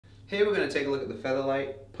Here we're going to take a look at the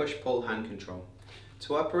Featherlight push-pull hand control.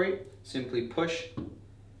 To operate, simply push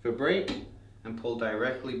for brake and pull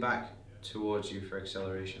directly back towards you for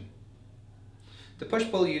acceleration. The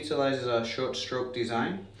push-pull utilizes our short stroke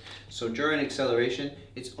design, so during acceleration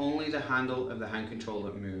it's only the handle of the hand control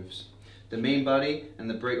that moves. The main body and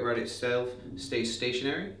the brake rod itself stays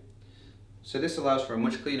stationary, so this allows for a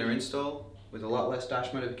much cleaner install with a lot less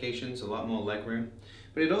dash modifications, a lot more leg room.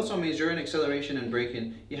 But it also means during acceleration and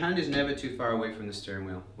braking, your hand is never too far away from the steering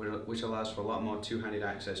wheel, which allows for a lot more two-handed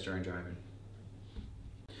access during driving.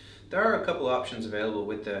 There are a couple of options available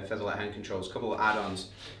with the Featherlight hand controls, a couple of add-ons.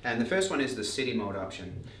 And the first one is the city mode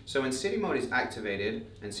option. So when city mode is activated,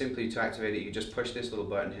 and simply to activate it you just push this little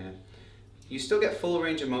button here, you still get full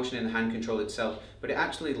range of motion in the hand control itself, but it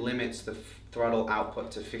actually limits the throttle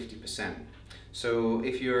output to 50%. So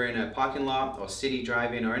if you're in a parking lot or city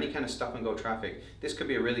driving or any kind of stop and go traffic, this could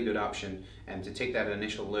be a really good option to take that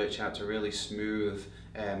initial lurch out to really smooth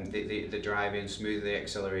the drive-in, smooth the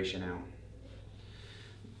acceleration out.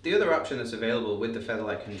 The other option that's available with the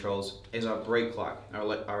Featherlight controls is our brake lock,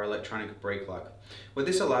 our electronic brake lock. What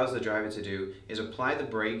this allows the driver to do is apply the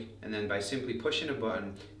brake and then by simply pushing a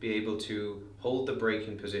button be able to hold the brake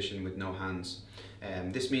in position with no hands.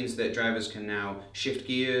 This means that drivers can now shift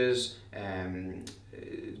gears,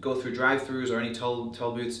 go through drive-thrus or any toll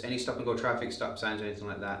booths, any stop and go traffic stop signs or anything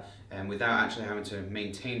like that, without actually having to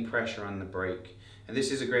maintain pressure on the brake. And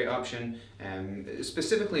this is a great option,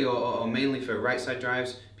 specifically or mainly for right side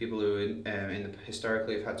drives. People who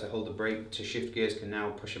historically have had to hold the brake to shift gears can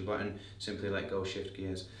now push a button, simply let go, shift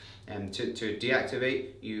gears. To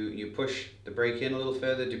deactivate, you push the brake in a little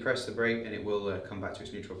further, depress the brake, and it will come back to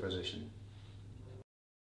its neutral position.